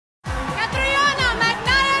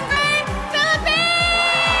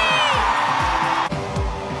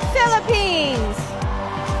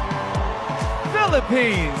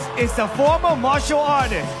Philippines is a former martial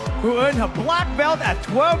artist who earned her black belt at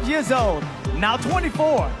 12 years old. Now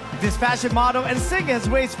 24, this fashion model and singer has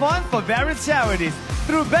raised funds for various charities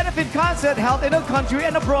through benefit concerts held in her country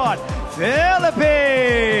and abroad.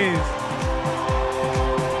 Philippines!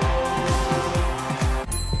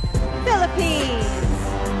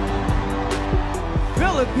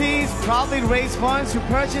 Philippines proudly raised funds to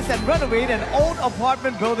purchase and renovate an old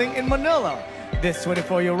apartment building in Manila. This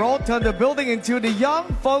 24-year-old turned the building into the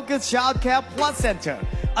Young Focused Child Care Plus Center,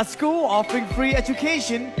 a school offering free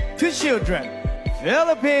education to children.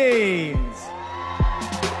 Philippines!